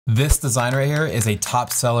This design right here is a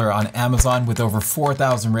top seller on Amazon with over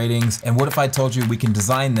 4,000 ratings. And what if I told you we can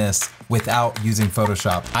design this without using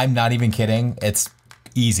Photoshop? I'm not even kidding, it's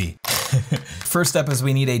easy. First step is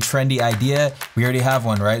we need a trendy idea. We already have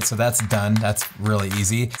one, right? So that's done, that's really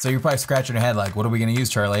easy. So you're probably scratching your head like, what are we gonna use,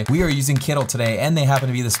 Charlie? We are using Kittl today and they happen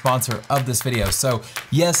to be the sponsor of this video. So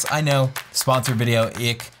yes, I know, sponsored video,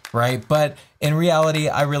 ick, right? But in reality,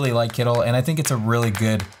 I really like Kittl and I think it's a really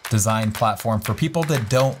good design platform for people that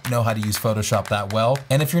don't know how to use Photoshop that well.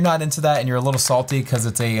 And if you're not into that and you're a little salty because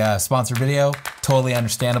it's a sponsored video, totally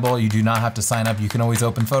understandable. You do not have to sign up. You can always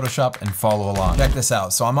open Photoshop and follow along. Check this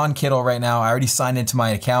out. So I'm on Kittl right now. I already signed into my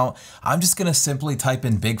account. I'm just gonna simply type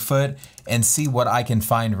in Bigfoot and see what I can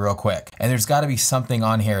find real quick. And there's gotta be something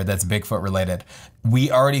on here that's Bigfoot related.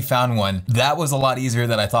 We already found one. That was a lot easier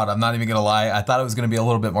than I thought. I'm not even gonna lie. I thought it was gonna be a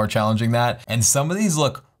little bit more challenging than that. And some of these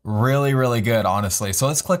look really, really good, honestly. So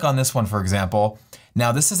let's click on this one, for example.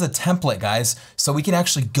 Now this is a template, guys. So we can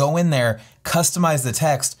actually go in there, customize the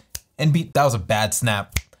text, and that was a bad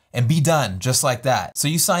snap, and be done just like that. So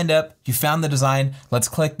you signed up, you found the design. Let's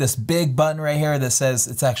click this big button right here that says,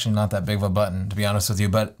 it's actually not that big of a button, to be honest with you,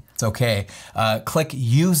 but it's okay. Click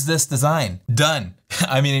use this design, done.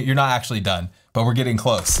 I mean, you're not actually done, but we're getting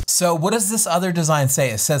close. So what does this other design say?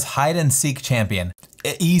 It says hide and seek champion.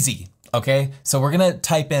 Easy. Okay, so we're gonna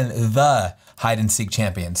type in the hide and seek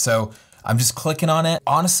champion. So I'm just clicking on it.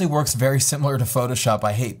 Honestly, works very similar to Photoshop.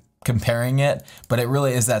 I hate comparing it, but it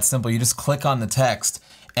really is that simple. You just click on the text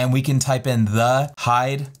and we can type in the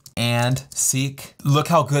hide and seek. Look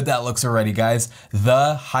how good that looks already, guys.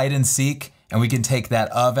 The hide and seek, and we can take that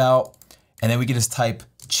of out, and then we can just type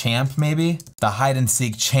champ maybe, the hide and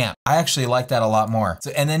seek champ. I actually like that a lot more.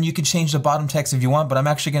 So, and then you can change the bottom text if you want, but I'm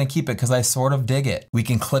actually gonna keep it because I sort of dig it. We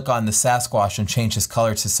can click on the Sasquatch and change his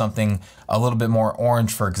color to something a little bit more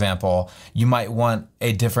orange, for example. You might want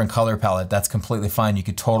a different color palette. That's completely fine. You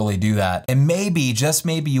could totally do that. And maybe, just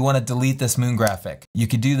maybe, you wanna delete this moon graphic. You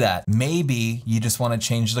could do that. Maybe you just wanna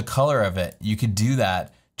change the color of it. You could do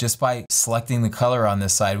that. Just by selecting the color on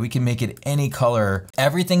this side, we can make it any color.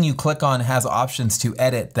 Everything you click on has options to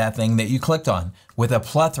edit that thing that you clicked on. With a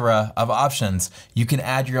plethora of options, you can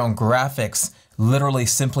add your own graphics literally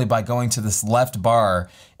simply by going to this left bar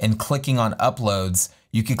and clicking on uploads.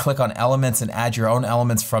 You can click on elements and add your own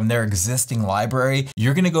elements from their existing library.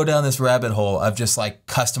 You're gonna go down this rabbit hole of just like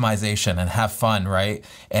customization and have fun, right?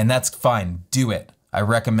 And that's fine, do it. I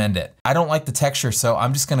recommend it. I don't like the texture, so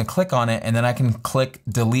I'm just gonna click on it and then I can click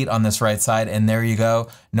delete on this right side and there you go,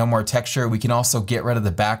 no more texture. We can also get rid of the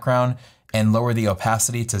background and lower the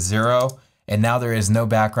opacity to 0. And now there is no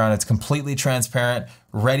background. It's completely transparent,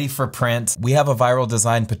 ready for print. We have a viral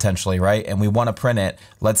design potentially, right? And we wanna print it,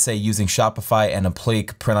 let's say using Shopify and a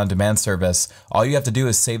Pleek print-on-demand service. All you have to do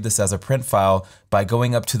is save this as a print file by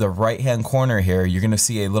going up to the right-hand corner here. You're gonna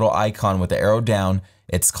see a little icon with the arrow down.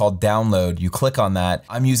 It's called download. You click on that.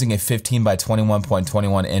 I'm using a 15 by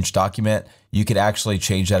 21.21 inch document. You could actually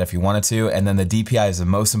change that if you wanted to. And then the DPI is the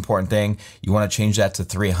most important thing. You want to change that to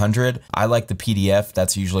 300. I like the PDF.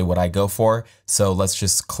 That's usually what I go for. So let's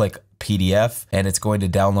just click PDF and it's going to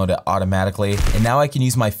download it automatically. And now I can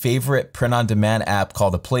use my favorite print-on-demand app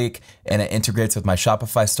called the Pleek, and it integrates with my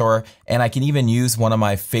Shopify store. And I can even use one of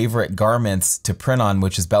my favorite garments to print on,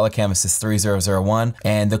 which is Bella Canvas's 3001.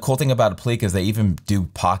 And the cool thing about a Pleek is they even do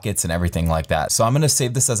pockets and everything like that. So I'm gonna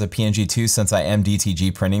save this as a PNG too, since I am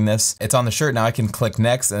DTG printing this. It's on the shirt. Now I can click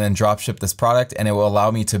next and then drop ship this product, and it will allow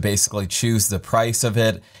me to basically choose the price of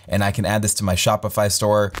it, and I can add this to my Shopify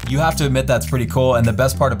store. You have to admit that's pretty cool. And the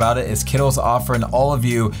best part about it is Kittl's offering all of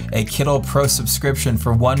you a Kittl Pro subscription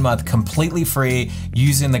for 1 month completely free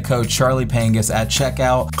using the code CharliePangus at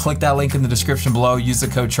checkout. Click that link in the description below, use the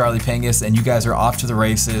code CharliePangus, and you guys are off to the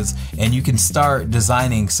races, and you can start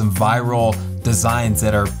designing some viral designs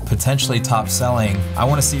that are potentially top selling. I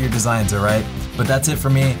wanna see your designs, all right? But that's it for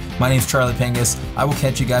me. My name's Charlie Pangus. I will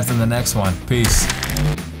catch you guys in the next one. Peace.